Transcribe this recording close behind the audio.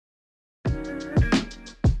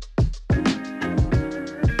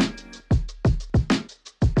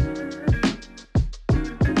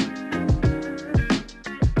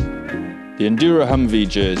The Endura Humvee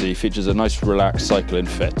Jersey features a nice relaxed cycling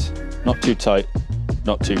fit. Not too tight,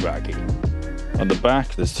 not too baggy. On the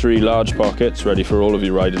back there's 3 large pockets ready for all of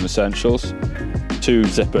your riding essentials, 2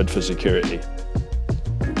 zippered for security.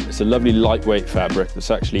 It's a lovely lightweight fabric that's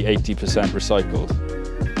actually 80% recycled.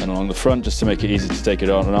 And along the front, just to make it easy to take it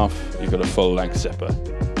on and off, you've got a full length zipper.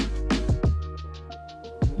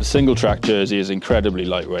 The Singletrack jersey is incredibly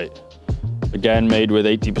lightweight. Again, made with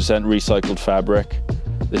 80% recycled fabric.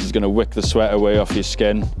 This is going to wick the sweat away off your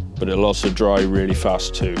skin, but it'll also dry really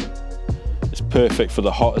fast too. It's perfect for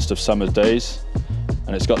the hottest of summer's days,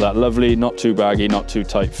 and it's got that lovely, not too baggy, not too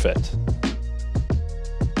tight fit.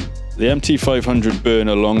 The MT500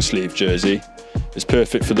 Burner long sleeve jersey is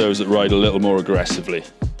perfect for those that ride a little more aggressively.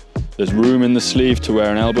 There's room in the sleeve to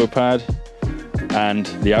wear an elbow pad, and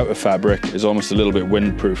the outer fabric is almost a little bit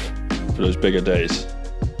windproof for those bigger days.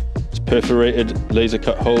 It's perforated laser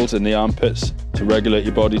cut holes in the armpits to regulate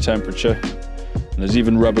your body temperature, and there's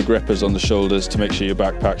even rubber grippers on the shoulders to make sure your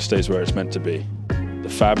backpack stays where it's meant to be. The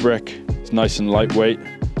fabric is nice and lightweight,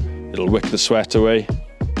 it'll wick the sweat away,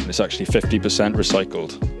 and it's actually 50%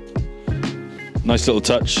 recycled. Nice little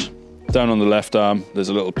touch. Down on the left arm, there's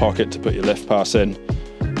a little pocket to put your lift pass in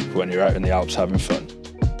for when you're out in the Alps having fun.